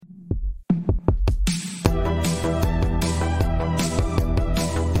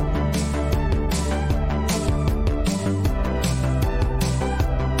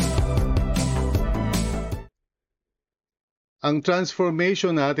Ang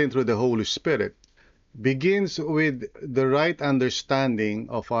transformation natin through the Holy Spirit begins with the right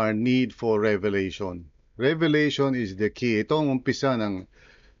understanding of our need for revelation. Revelation is the key. Ito ang umpisa ng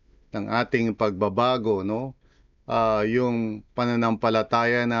ating pagbabago, no? Yung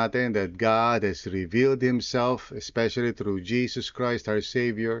pananampalataya natin that God has revealed Himself, especially through Jesus Christ, our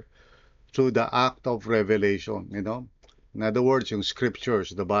Savior, through the act of revelation, you know? In other words, yung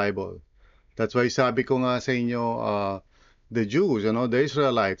scriptures, the Bible. That's why sabi ko nga sa inyo, the Jews, you know, the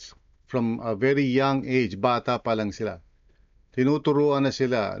Israelites, from a very young age, bata pa lang sila, tinuturuan na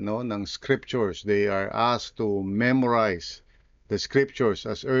sila, no, ng scriptures. They are asked to memorize the scriptures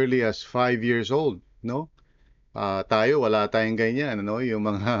as early as 5 years old, no? Tayo, wala tayong ganyan, no? Yung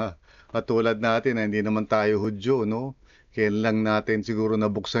mga katulad natin na hindi naman tayo Hudyo, no? Kailan lang natin siguro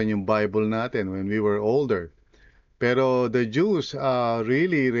nabuksan yung Bible natin when we were older. Pero the Jews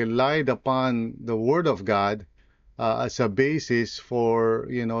really relied upon the Word of God as a basis for,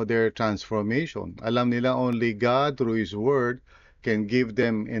 you know, their transformation. Alam nila only God through His Word can give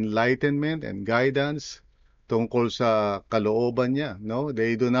them enlightenment and guidance tungkol sa kalooban niya. No,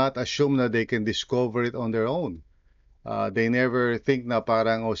 they do not assume that they can discover it on their own. They never think na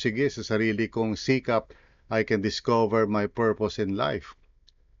parang, oh sige, sa sarili kong sikap, I can discover my purpose in life.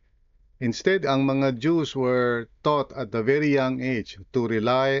 Instead, ang mga Jews were taught at a very young age to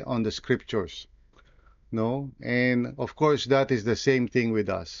rely on the scriptures. No? And of course, that is the same thing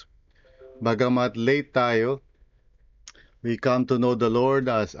with us. Bagamat late tayo, we come to know the Lord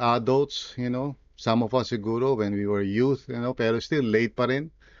as adults, you know. Some of us siguro when we were youth, you know, pero still late pa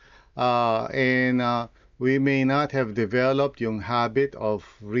rin. And we may not have developed yung habit of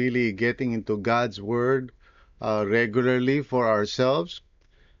really getting into God's Word regularly for ourselves.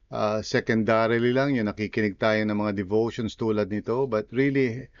 Secondarily lang, yung nakikinig tayo ng mga devotions tulad nito. But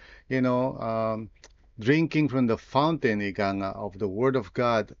really, you know, drinking from the fountain, ika nga, of the Word of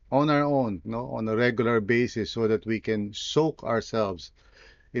God on our own, no, on a regular basis so that we can soak ourselves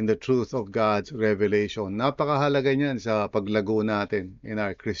in the truth of God's revelation. Napakahalaga niyan sa paglago natin in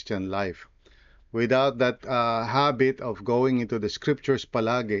our Christian life. Without that habit of going into the scriptures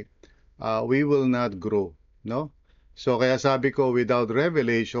palagi, we will not grow, no? So kaya sabi ko, without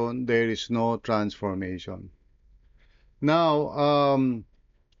revelation, there is no transformation. Now,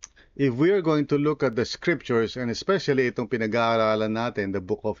 if we are going to look at the scriptures, and especially itong pinag-aaralan natin, the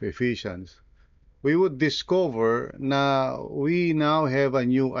book of Ephesians, we would discover na we now have a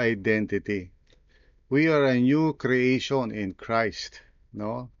new identity. We are a new creation in Christ,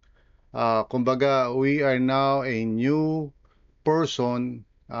 no? Kumbaga, we are now a new person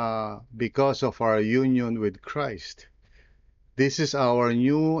because of our union with Christ. This is our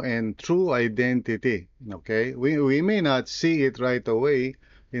new and true identity, okay? We may not see it right away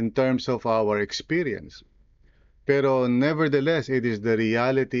in terms of our experience, pero nevertheless, it is the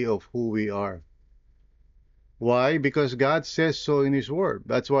reality of who we are. Why? Because God says so in His Word.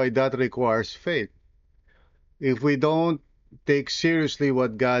 That's why that requires faith. If we don't take seriously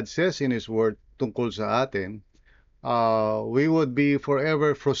what God says in His Word tungkol sa atin, we would be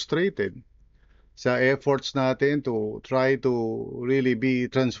forever frustrated sa efforts natin to try to really be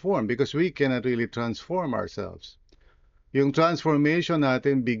transformed because we cannot really transform ourselves. Yung transformation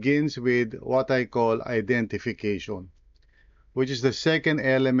natin begins with what I call identification, which is the second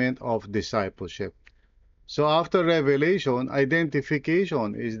element of discipleship. So after revelation,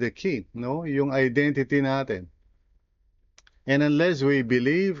 identification is the key, no? Yung identity natin. And unless we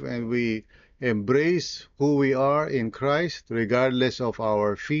believe and we embrace who we are in Christ, regardless of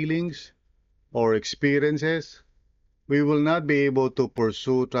our feelings or experiences, we will not be able to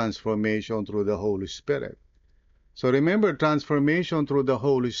pursue transformation through the Holy Spirit. So remember, transformation through the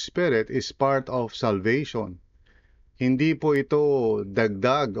Holy Spirit is part of salvation. Hindi po ito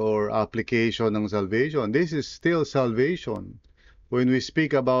dagdag or application ng salvation. This is still salvation. When we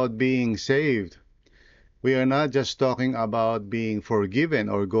speak about being saved, we are not just talking about being forgiven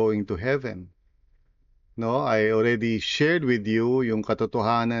or going to heaven. No, I already shared with you yung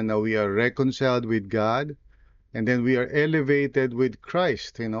katotohanan na we are reconciled with God and then we are elevated with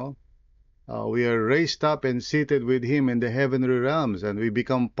Christ, you know. We are raised up and seated with Him in the heavenly realms and we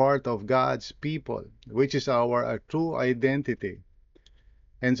become part of God's people, which is our true identity.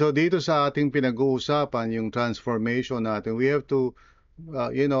 And so dito sa ating pinag-uusapan, yung transformation natin, we have to,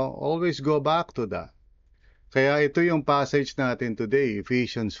 always go back to that. Kaya ito yung passage natin today,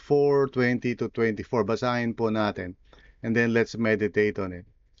 Ephesians 4:20 to 24. Basahin po natin and then let's meditate on it.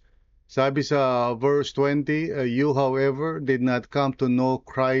 Sabi sa verse 20, you, however, did not come to know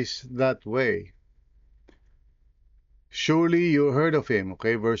Christ that way. Surely you heard of him,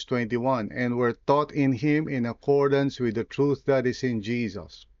 okay, verse 21, and were taught in him in accordance with the truth that is in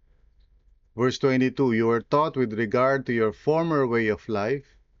Jesus. Verse 22, you were taught with regard to your former way of life,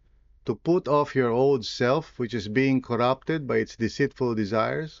 to put off your old self, which is being corrupted by its deceitful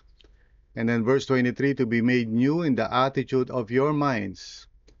desires. And then verse 23, to be made new in the attitude of your minds.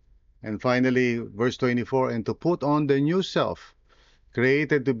 And finally, verse 24, and to put on the new self,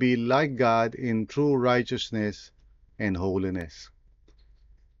 created to be like God in true righteousness and holiness.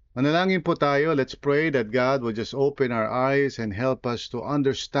 Manalangin po tayo. Let's pray that God will just open our eyes and help us to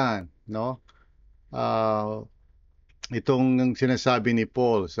understand, no? Itong sinasabi ni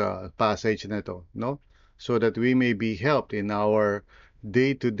Paul sa passage na ito, no? So that we may be helped in our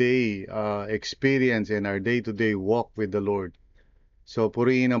day-to-day experience and our day-to-day walk with the Lord. So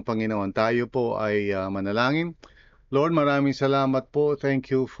purihin ang Panginoon. Tayo po ay manalangin. Lord, maraming salamat po.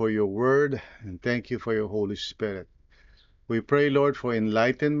 Thank you for your word and thank you for your Holy Spirit. We pray, Lord, for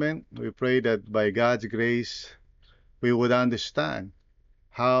enlightenment. We pray that by God's grace, we would understand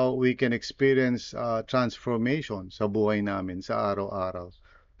how we can experience transformation sa buhay namin sa araw-araw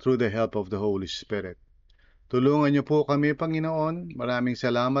through the help of the Holy Spirit. Tulungan niyo po kami, Panginoon. Maraming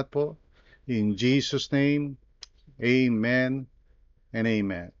salamat po. In Jesus' name, amen and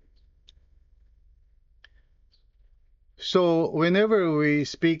amen. So, whenever we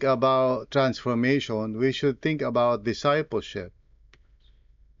speak about transformation, we should think about discipleship.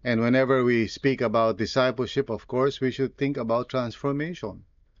 And whenever we speak about discipleship, of course, we should think about transformation.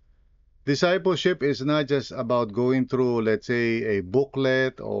 Discipleship is not just about going through, let's say, a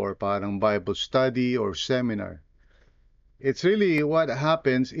booklet or parang Bible study or seminar. It's really what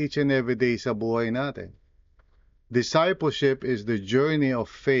happens each and every day sa buhay natin. Discipleship is the journey of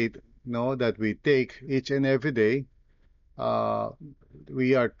faith, no, that we take each and every day.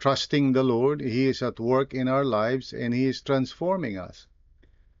 We are trusting the Lord. He is at work in our lives and He is transforming us.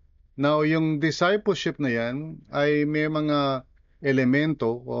 Now, yung discipleship na yan ay may mga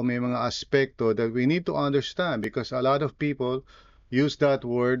elemento o may mga aspekto that we need to understand because a lot of people use that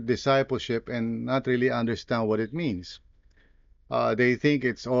word discipleship and not really understand what it means. They think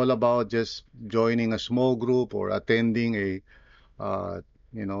it's all about just joining a small group or attending a,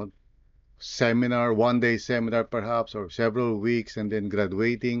 seminar, one-day seminar perhaps, or several weeks and then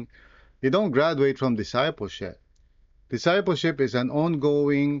graduating. You don't graduate from discipleship. Discipleship is an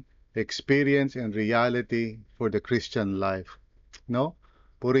ongoing experience and reality for the Christian life. No?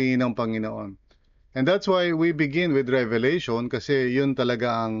 Purihin ang Panginoon. And that's why we begin with Revelation kasi yun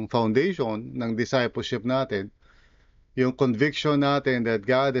talaga ang foundation ng discipleship natin. Yung conviction natin that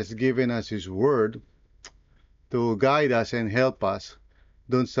God has given us His Word to guide us and help us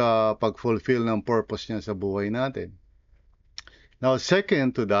dun sa pag-fulfill ng purpose niya sa buhay natin. Now,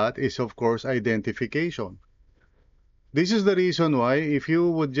 second to that is of course identification. This is the reason why if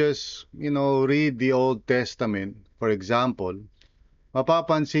you would just, read the Old Testament, for example,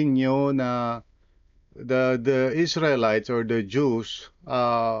 mapapansin nyo na the Israelites or the Jews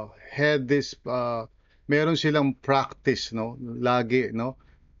had this, meron silang practice, no, lagi, no,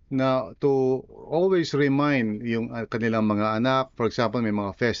 na to always remind yung kanilang mga anak. For example, may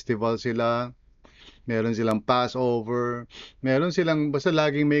mga festival sila, meron silang Passover, meron silang basta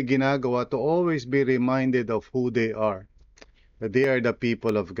laging may ginagawa to always be reminded of who they are. That they are the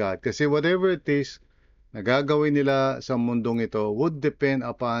people of God. Kasi whatever it is na gagawin nila sa mundong ito would depend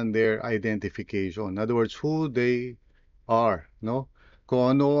upon their identification. In other words, who they are, no?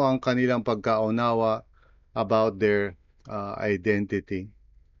 Kung ano ang kanilang pagkaunawa about their identity.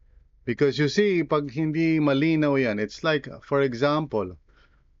 Because you see, pag hindi malinaw yan, it's like, for example,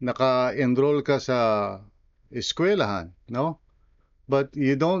 naka-enroll ka sa eskwelahan, no? But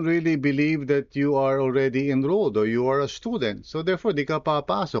you don't really believe that you are already enrolled or you are a student. So therefore, di ka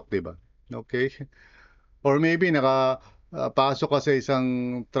papasok, di ba? Okay? Or maybe nakapasok ka sa isang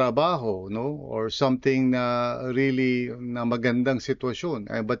trabaho, no? Or something na really na magandang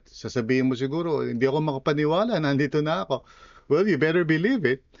sitwasyon. But sasabihin mo siguro, hindi ako makapaniwala, nandito na ako. Well, you better believe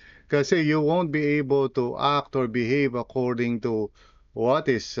it. Kasi you won't be able to act or behave according to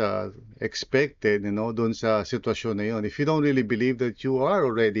what is expected, dun sa sitwasyon na yun. If you don't really believe that you are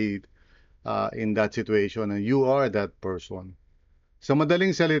already in that situation and you are that person. Sa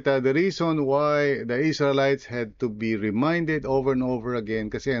madaling salita, the reason why the Israelites had to be reminded over and over again,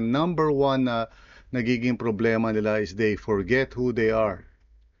 kasi ang number one na nagiging problema nila is they forget who they are.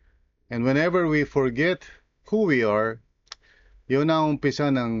 And whenever we forget who we are, yun ang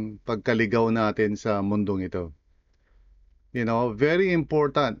umpisa ng pagkaligaw natin sa mundong ito. Very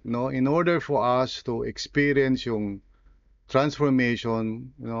important, no? In order for us to experience yung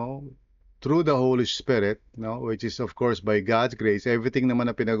transformation, through the Holy Spirit, no, which is of course by God's grace. Everything naman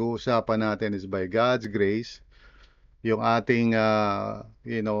na pinag-uusapan natin is by God's grace. Yung ating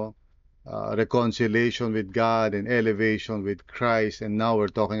reconciliation with God and elevation with Christ, and now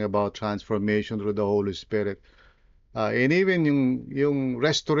we're talking about transformation through the Holy Spirit. And even yung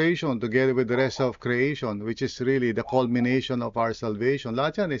restoration together with the rest of creation, which is really the culmination of our salvation.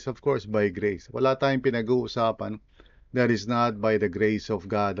 Lahat yan is of course by grace. Wala tayong pinag-uusapan that is not by the grace of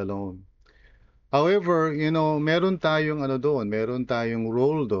God alone. However, meron tayong meron tayong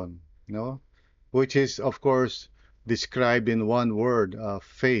role doon, which is of course described in one word,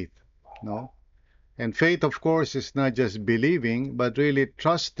 faith, no? And faith, of course, is not just believing, but really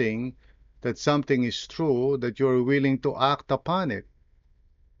trusting that something is true, that you're willing to act upon it,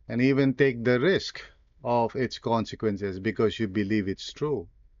 and even take the risk of its consequences because you believe it's true.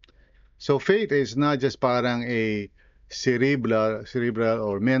 So faith is not just parang a cerebral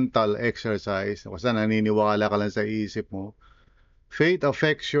or mental exercise, basta naniniwala ka lang sa isip mo. Faith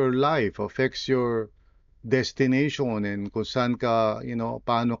affects your life, affects your destination, and kung saan ka,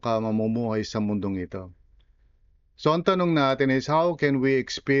 paano ka mamumuhay sa mundong ito. So ang tanong natin is, how can we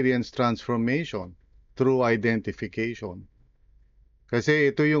experience transformation? Through identification. Kasi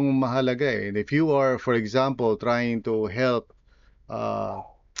ito yung mahalaga eh. And if you are, for example, trying to help a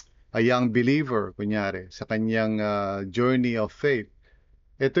young believer, kunyari, sa kanyang journey of faith,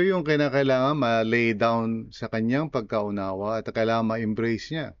 ito yung kinakailangan ma-lay down sa kanyang pagkaunawa at kailangan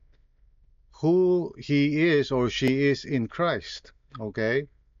ma-embrace niya who he is or she is in Christ. Okay?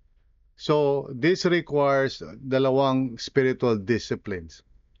 So, this requires dalawang spiritual disciplines.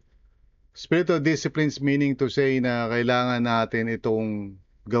 Spiritual disciplines meaning to say na kailangan natin itong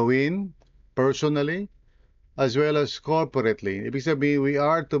gawin personally as well as corporately. Ibig sabihin, we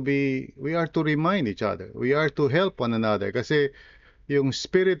are to remind each other. We are to help one another kasi yung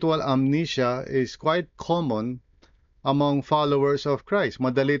spiritual amnesia is quite common among followers of Christ.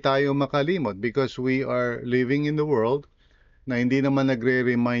 Madali tayong makalimot because we are living in the world na hindi naman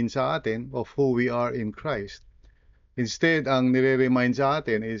nagre-remind sa atin of who we are in Christ. Instead, ang nire-remind sa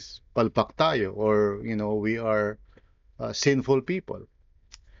atin is palpak tayo or, we are sinful people.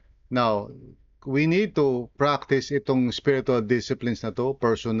 Now, we need to practice itong spiritual disciplines na to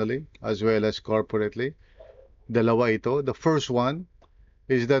personally as well as corporately. Dalawa ito. The first one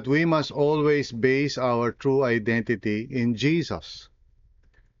is that we must always base our true identity in Jesus.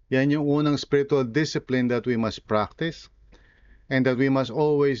 Yan yung unang spiritual discipline that we must practice and that we must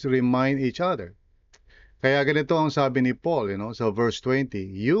always remind each other. Kaya ganito ang sabi ni Paul, sa verse 20,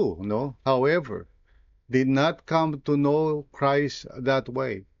 you, however, did not come to know Christ that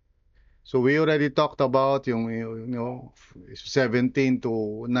way. So we already talked about yung 17 to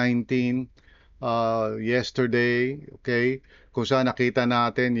 19 yesterday, okay? Kung saan nakita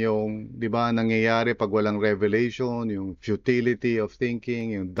natin yung, di ba, nangyayari pag walang revelation, yung futility of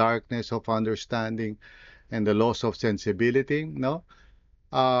thinking, yung darkness of understanding, and the loss of sensibility, no?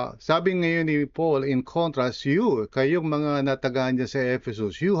 Sabi ngayon ni Paul, in contrast, kayong mga natagaan niya sa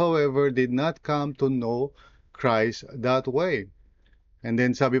Ephesus, you, however, did not come to know Christ that way. And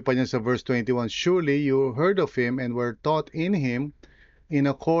then sabi pa niya sa verse 21, surely you heard of Him and were taught in Him in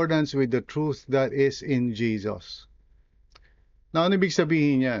accordance with the truth that is in Jesus. Now, ano ibig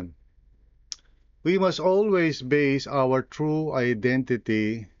sabihin yan? We must always base our true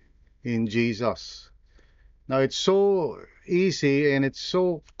identity in Jesus. Now, it's so easy and it's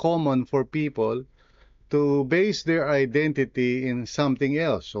so common for people to base their identity in something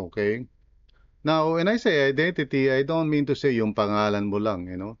else, okay? Now, when I say identity, I don't mean to say yung pangalan mo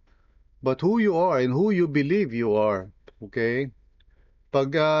lang, but who you are and who you believe you are, okay?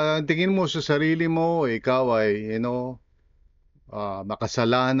 Pag tingin mo sa sarili mo, ikaw ay,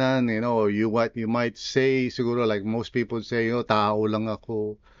 makasalanan, you might say, siguro like most people say, tao lang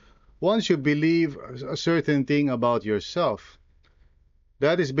ako. Once you believe a certain thing about yourself,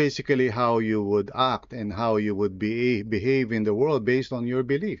 that is basically how you would act and how you would behave in the world based on your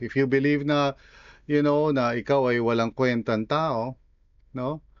belief. If you believe na, na ikaw ay walang kwentang tao,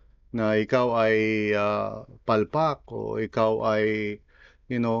 na ikaw ay palpak o ikaw ay,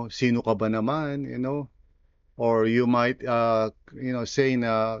 sino ka ba naman, or you might, say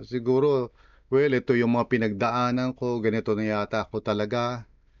na siguro, well, ito yung mga pinagdaanan ko, ganito na yata ako talaga.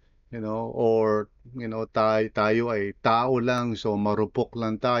 Or tayo ay tao lang, so marupok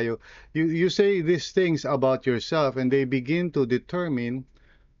lang tayo. You say these things about yourself and they begin to determine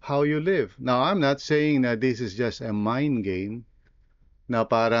how you live. Now, I'm not saying that this is just a mind game na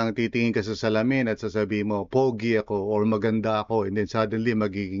parang titingin ka sa salamin at sasabihin mo, pogi ako or maganda ako, and then suddenly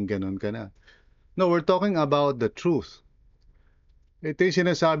magiging ganun ka na. No, we're talking about the truth. Ito yung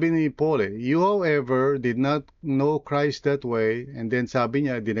sinasabi ni Paul eh. You, however, did not know Christ that way. And then sabi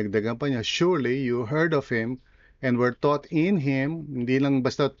niya, dinagdagan pa niya, surely you heard of Him and were taught in Him. Hindi lang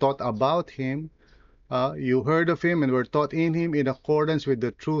basta taught about Him. You heard of Him and were taught in Him in accordance with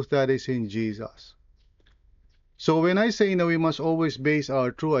the truth that is in Jesus. So when I say na we must always base our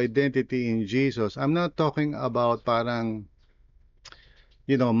true identity in Jesus, I'm not talking about parang,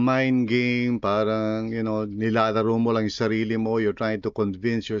 mind game, parang, nilalaro mo lang yung sarili mo, you're trying to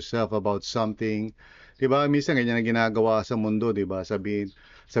convince yourself about something. 'Di ba? Minsan ganyan ang ginagawa sa mundo, 'di ba?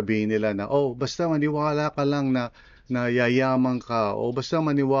 Sabihin nila na, "Oh, basta maniwala ka lang na yayaman ka, o basta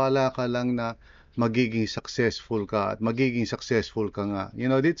maniwala ka lang na magiging successful ka at magiging successful ka nga."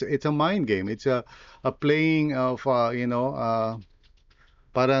 It's a mind game. It's a playing of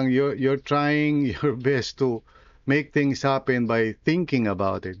parang you're trying your best to make things happen by thinking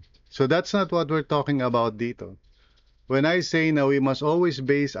about it. So that's not what we're talking about dito. When I say now we must always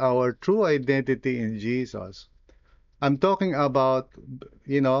base our true identity in Jesus, I'm talking about,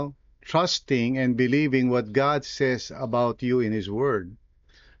 trusting and believing what God says about you in His Word.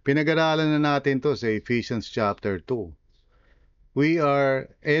 Pinag-aralan na natin to sa Ephesians chapter 2. We are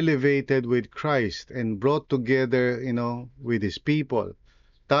elevated with Christ and brought together, with His people.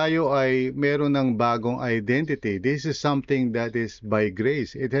 Tayo ay meron ng bagong identity. This is something that is by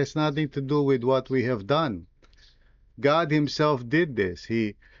grace. It has nothing to do with what we have done. God Himself did this.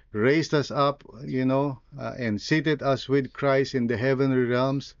 He raised us up, and seated us with Christ in the heavenly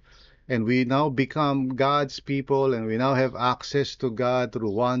realms. And we now become God's people, and we now have access to God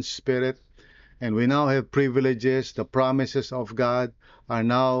through one Spirit. And we now have privileges. The promises of God are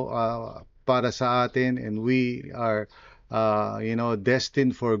now para sa atin, and we are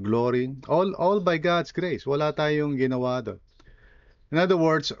destined for glory. All by God's grace. Wala tayong ginawa doon. In other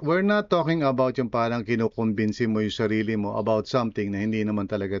words, we're not talking about yung parang kinukumbinsi mo yung sarili mo about something na hindi naman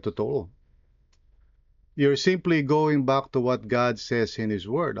talaga totoo. You're simply going back to what God says in His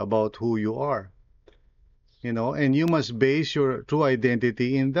Word about who you are. And you must base your true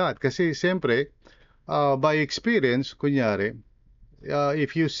identity in that. Kasi siyempre, by experience, kunyari,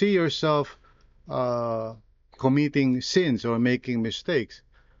 if you see yourself committing sins or making mistakes,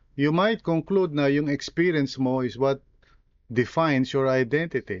 you might conclude na yung experience mo is what defines your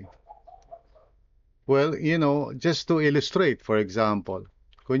identity. Well, just to illustrate, for example,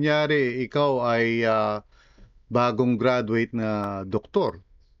 kunyari, ikaw ay bagong graduate na doktor.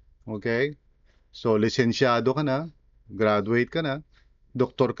 Okay? So, lisensyado ka na, graduate ka na,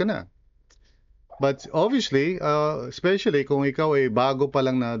 doktor ka na. But obviously, especially kung ikaw ay bago pa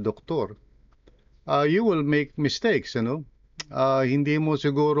lang na doktor, you will make mistakes, hindi mo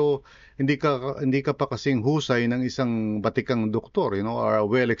siguro, hindi ka pa kasing husay ng isang batikang doktor, or a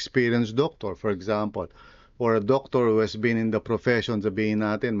well-experienced doctor, for example, or a doctor who has been in the profession, sabihin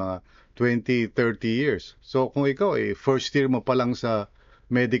natin, mga 20, 30 years. So, kung ikaw ay first year mo pa lang sa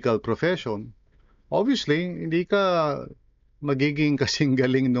medical profession, obviously, hindi ka magiging kasing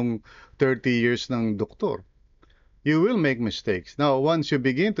galing nung 30 years ng doktor. You will make mistakes. Now, once you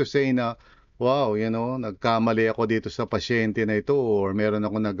begin to say na, wow, nagkamali ako dito sa pasyente na ito, or meron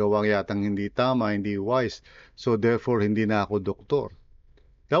ako nagawang yatang hindi tama, hindi wise, so therefore hindi na ako doktor.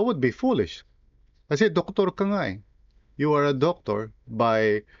 That would be foolish. Kasi doktor ka nga eh. You are a doctor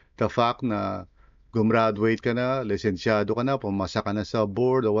by the fact na gumraduate ka na, lisensyado ka na, pumasa ka na sa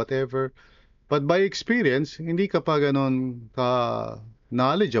board or whatever. But by experience, hindi ka pa ganun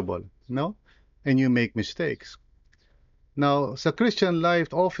knowledgeable, and you make mistakes. Now, sa Christian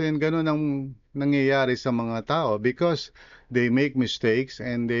life, often ganun ang nangyayari sa mga tao because they make mistakes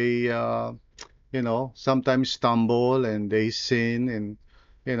and they, sometimes stumble and they sin and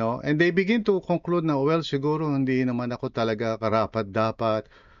they begin to conclude na, well, siguro hindi naman ako talaga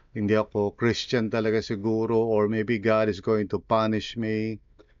karapat-dapat, hindi ako Christian talaga siguro, or maybe God is going to punish me.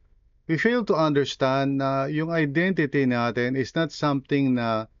 We fail to understand na yung identity natin is not something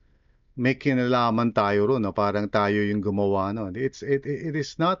na may kinalaman tayo ron, parang tayo yung gumawa nun. It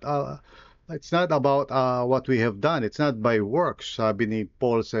is not it's not about what we have done. It's not by works, sabi ni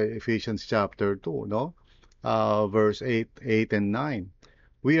Paul sa Ephesians chapter 2, verse 8 and 9.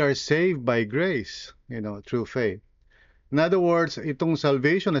 We are saved by grace, through faith. In other words, itong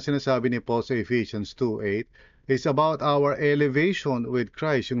salvation na sinasabi ni Paul sa Ephesians 2:8 is about our elevation with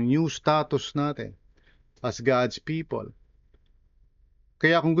Christ, yung new status natin as God's people.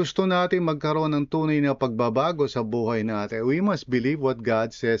 Kaya kung gusto natin magkaroon ng tunay na pagbabago sa buhay natin, we must believe what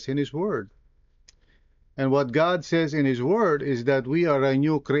God says in His Word. And what God says in His Word is that we are a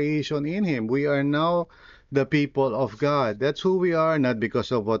new creation in Him. We are now the people of God. That's who we are, not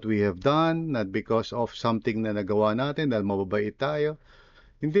because of what we have done, not because of something na nagawa natin dahil mababait tayo.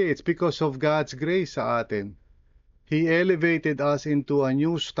 Hindi, it's because of God's grace sa atin. He elevated us into a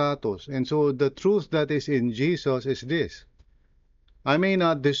new status. And so the truth that is in Jesus is this. I may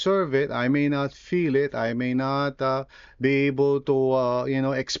not deserve it. I may not feel it. I may not be able to,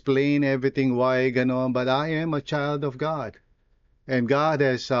 explain everything why ganon, but I am a child of God. And God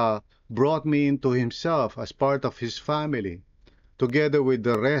has brought me into Himself as part of His family, together with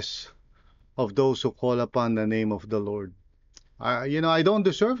the rest of those who call upon the name of the Lord. I don't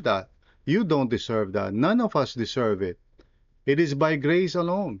deserve that. You don't deserve that. None of us deserve it. It is by grace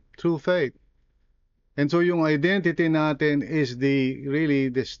alone, through faith. And so yung identity natin is really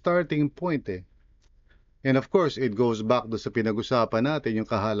the starting point eh. And of course, it goes back to sa pinag-usapan natin, yung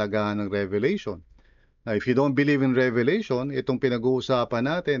kahalagahan ng revelation. Now, if you don't believe in revelation, itong pinag-uusapan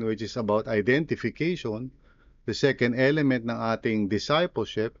natin, which is about identification, the second element ng ating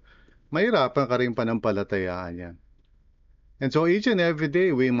discipleship, mahirapan ka rin panampalatayaan yan. And so each and every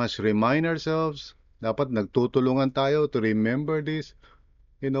day, we must remind ourselves, dapat nagtutulungan tayo to remember this.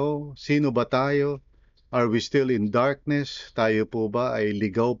 Sino ba tayo? Are we still in darkness? Tayo po ba ay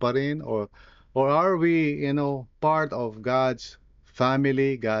ligaw pa rin? Or are we, part of God's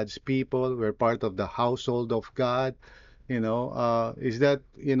family, God's people? We're part of the household of God. Is that,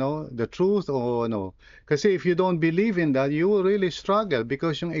 the truth or no? Kasi if you don't believe in that, you will really struggle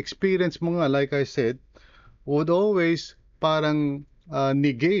because yung experience mo nga, like I said, would always parang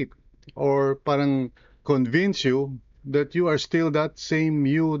negate or parang convince you that you are still that same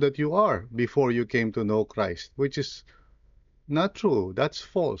you that you are before you came to know Christ, which is not true. That's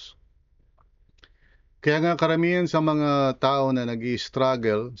false. Kaya nga karamihan sa mga tao na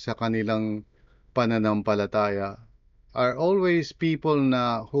nag-i-struggle sa kanilang pananampalataya are always people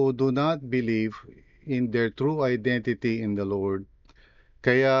who do not believe in their true identity in the Lord.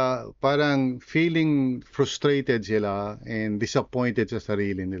 Kaya parang feeling frustrated sila and disappointed sa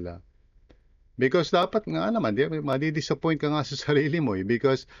sarili nila. Because dapat nga naman, madi-disappoint ka nga sa sarili mo eh.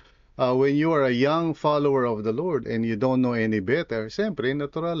 Because when you are a young follower of the Lord and you don't know any better, siyempre,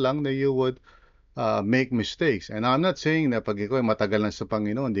 natural lang na you would make mistakes. And I'm not saying na pag ikaw ay matagal na sa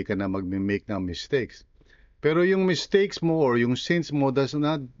Panginoon, hindi ka na mag-make ng mistakes. Pero yung mistakes mo or yung sins mo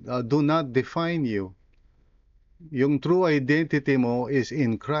do not define you. Yung true identity mo is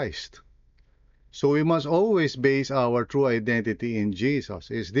in Christ. So we must always base our true identity in Jesus.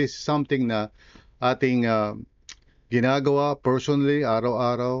 Is this something na ating ginagawa personally,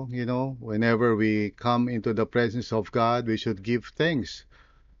 araw-araw, whenever we come into the presence of God, we should give thanks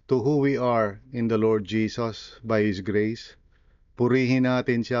to who we are in the Lord Jesus by His grace. Purihin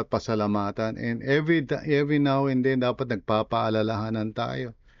natin siya at pasalamatan. And every now and then, dapat nagpapaalalahanan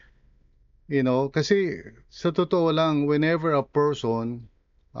tayo. Kasi sa totoo lang, whenever a person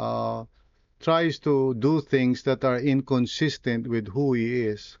tries to do things that are inconsistent with who he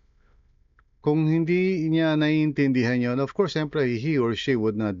is, kung hindi niya naiintindihan yun, of course, siyempre, he or she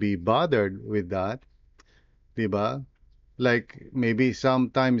would not be bothered with that. Diba? Like, maybe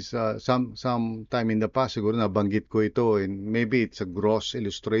sometimes, sometime in the past, siguro nabanggit ko ito, and maybe it's a gross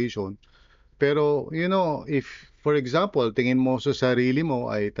illustration. Pero, if, for example, tingin mo sa sarili mo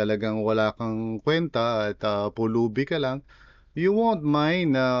ay talagang wala kang kwenta at pulubi ka lang, you won't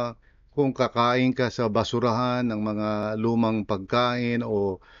mind kung kakain ka sa basurahan ng mga lumang pagkain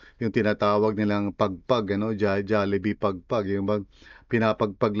o yung tinatawag nilang pagpag, Jollibee pagpag, yung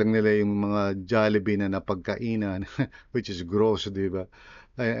pinapagpag lang nila yung mga Jollibee na napagkainan, which is gross, di ba?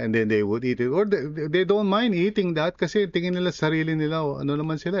 And then they would eat it. Or they don't mind eating that kasi tingin nila sarili nila, ano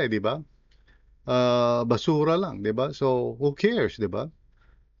naman sila di ba? Basura lang, di ba? So, who cares, di ba?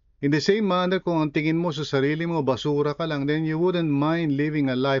 In the same manner, kung ang tingin mo sa sarili mo, basura ka lang, then you wouldn't mind living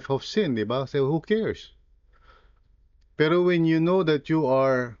a life of sin, di ba? So, who cares? Pero when you know that you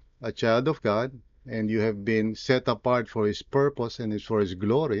are a child of God, and you have been set apart for His purpose and for His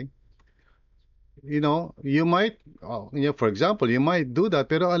glory, you might, for example, you might do that,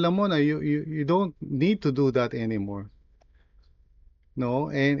 pero alam mo na, you don't need to do that anymore. No,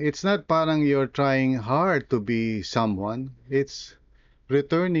 and it's not parang you're trying hard to be someone. It's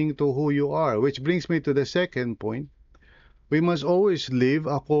returning to who you are, which brings me to the second point. We must always live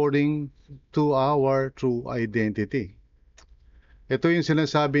according to our true identity. Ito yung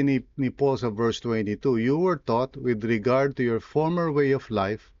sinasabi ni Paul sa verse 22. You were taught with regard to your former way of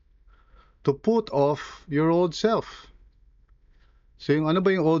life to put off your old self. So yung ano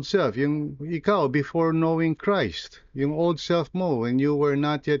ba yung old self? Yung ikaw before knowing Christ. Yung old self mo when you were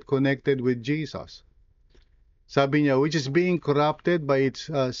not yet connected with Jesus. Sabi niya, which is being corrupted by its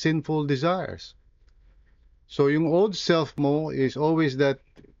sinful desires. So yung old self mo is always that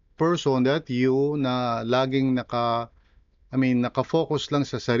person, that you na laging naka-focus lang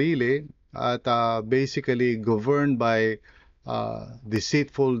sa sarili at basically governed by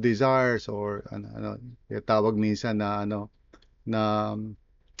deceitful desires or tawag minsan na na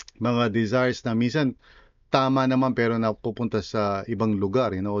mga desires na minsan tama naman pero napupunta sa ibang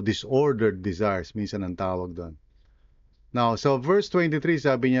lugar, disordered desires minsan ang tawag doon. Now, so verse 23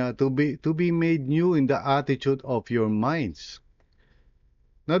 sabi niya, to be made new in the attitude of your minds.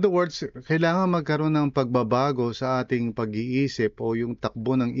 In other words, kailangan magkaroon ng pagbabago sa ating pag-iisip o yung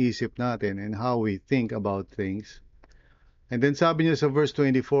takbo ng isip natin and how we think about things. And then sabi niya sa verse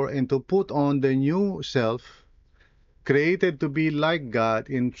 24, and to put on the new self, created to be like God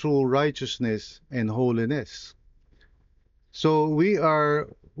in true righteousness and holiness. So we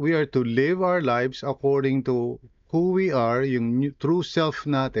are to live our lives according to who we are, yung true self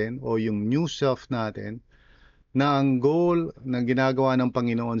natin o yung new self natin, na ang goal na ginagawa ng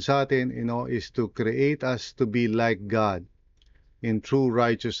Panginoon sa atin, is to create us to be like God in true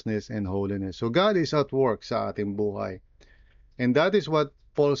righteousness and holiness. So God is at work sa ating buhay. And that is what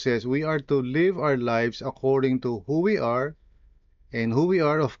Paul says, we are to live our lives according to who we are. And who we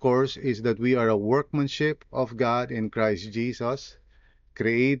are, of course, is that we are a workmanship of God in Christ Jesus,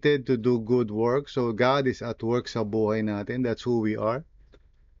 created to do good work. So God is at work sa buhay natin. That's who we are.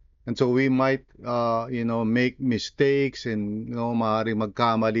 And so we might, make mistakes and, maaari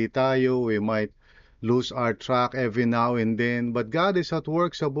magkamali tayo. We might lose our track every now and then. But God is at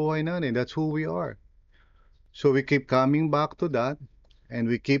work sa buhay natin. That's who we are. So we keep coming back to that. And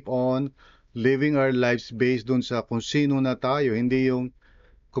we keep on living our lives based dun sa kung sino na tayo. Hindi yung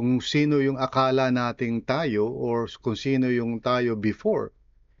kung sino yung akala nating tayo or kung sino yung tayo before.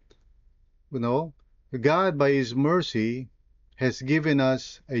 God by His mercy has given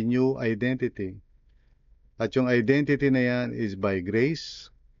us a new identity. At yung identity na yan is by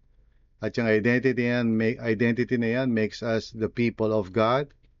grace. At yung identity na yan makes us the people of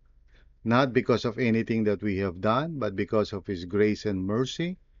God, not because of anything that we have done, but because of His grace and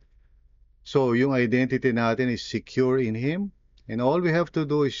mercy. So yung identity natin is secure in Him. And all we have to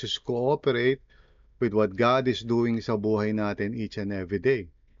do is just cooperate with what God is doing sa buhay natin each and every day.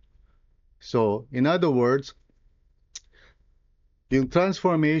 So, in other words, yung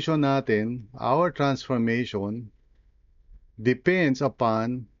transformation natin, our transformation, depends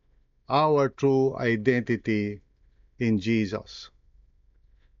upon our true identity in Jesus.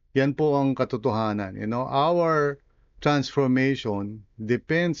 Yan po ang katotohanan. Our transformation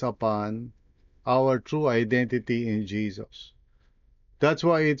depends upon our true identity in Jesus. That's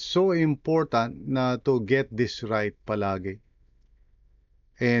why it's so important na to get this right palagi.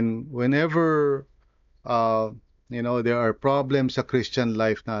 And whenever there are problems sa Christian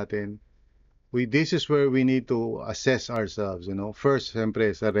life natin, this is where we need to assess ourselves. First,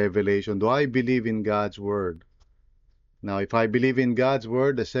 siyempre, sa revelation, do I believe in God's word? Now, if I believe in God's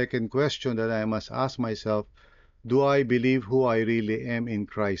word, the second question that I must ask myself, do I believe who I really am in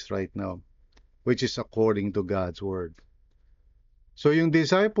Christ right now? Which is according to God's word. So yung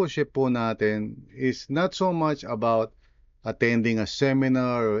discipleship po natin is not so much about attending a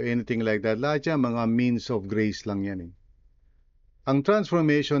seminar or anything like that. Lahat yan, mga means of grace lang yan. Ang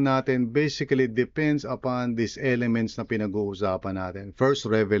transformation natin basically depends upon these elements na pinag-uusapan natin. First,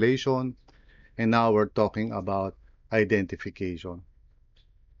 revelation, and now we're talking about identification.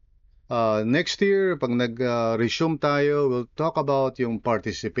 Next year, pag nag-resume tayo, we'll talk about yung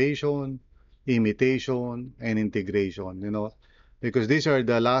participation, imitation, and integration, because these are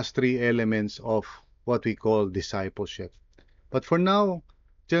the last three elements of what we call discipleship. But for now,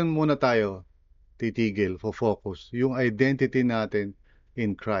 dyan muna tayo titigil, focus, yung identity natin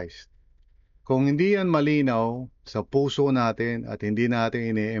in Christ. Kung hindi yan malinaw sa puso natin at hindi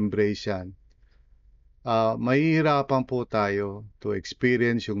natin ini-embrace yan, mahihirapan po tayo to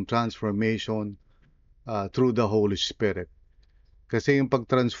experience yung transformation through the Holy Spirit. Kasi yung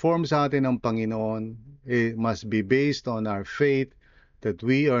pag-transform sa atin ng Panginoon, it must be based on our faith that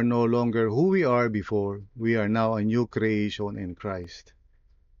we are no longer who we are before. We are now a new creation in Christ.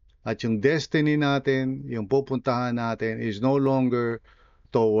 At yung destiny natin, yung pupuntahan natin is no longer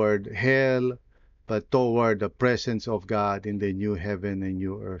toward hell, but toward the presence of God in the new heaven and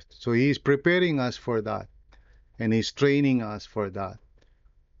new earth. So He is preparing us for that. And He's training us for that.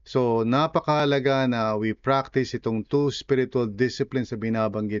 So, napakahalaga na we practice itong two spiritual disciplines na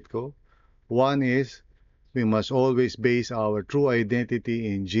binabanggit ko. One is, we must always base our true identity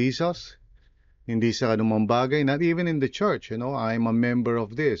in Jesus. Hindi sa anumang bagay, not even in the church. I'm a member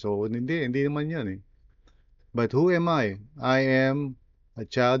of this. O hindi naman yan. But who am I? I am a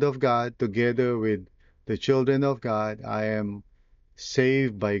child of God together with the children of God. I am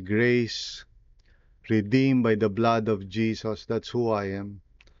saved by grace, redeemed by the blood of Jesus. That's who I am.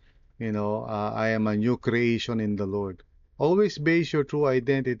 I am a new creation in the Lord. Always base your true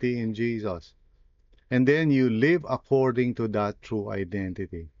identity in Jesus. And then you live according to that true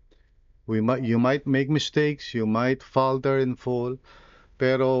identity. You might make mistakes, you might falter and fall,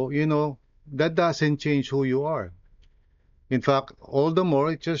 pero that doesn't change who you are. In fact, all the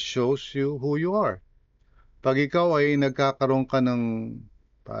more it just shows you who you are. Pag ikaw ay nagkakaroon ka ng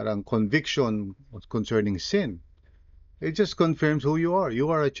parang conviction concerning sin, it just confirms who you are.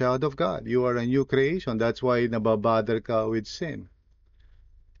 You are a child of God. You are a new creation. That's why nababother ka with sin.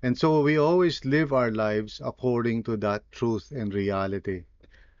 And so we always live our lives according to that truth and reality.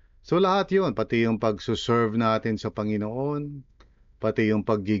 So lahat yun, pati yung pagsuserve natin sa Panginoon, pati yung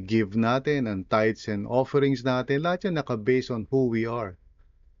pag-give natin ang tithes and offerings natin, lahat yan naka-based on who we are.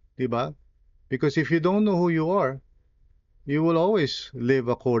 Diba? Because if you don't know who you are, you will always live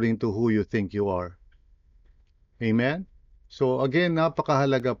according to who you think you are. Amen? So again,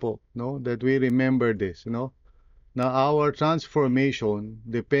 napakahalaga po, no, that we remember this, na our transformation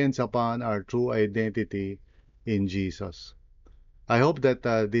depends upon our true identity in Jesus. I hope that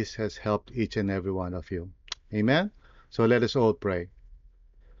this has helped each and every one of you. Amen? So let us all pray.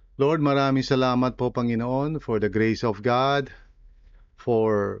 Lord, maraming salamat po, Panginoon, for the grace of God,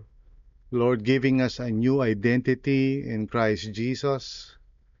 for, Lord, giving us a new identity in Christ Jesus.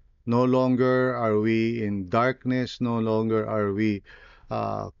 No longer are we in darkness, no longer are we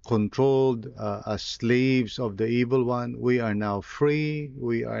controlled as slaves of the evil one. We are now free.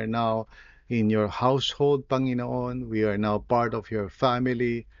 We are now in your household, Panginoon. We are now part of your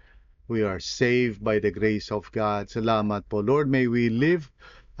family. We are saved by the grace of God. Salamat po. Lord, may we live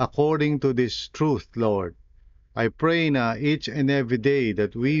according to this truth, Lord. I pray na each and every day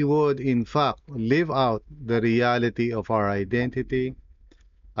that we would in fact live out the reality of our identity.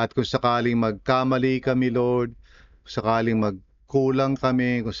 At kung sakaling magkamali kami, Lord, kung sakaling magkulang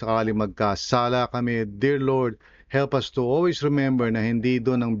kami, kung sakaling magkasala kami, dear Lord, help us to always remember na hindi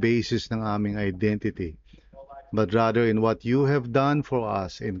doon ang basis ng aming identity, but rather in what you have done for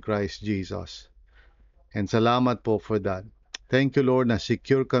us in Christ Jesus. And salamat po for that. Thank you, Lord, na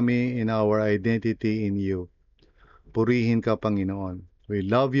secure kami in our identity in you. Purihin ka, Panginoon. We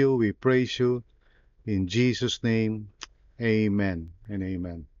love you, we praise you. In Jesus' name, amen and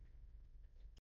amen.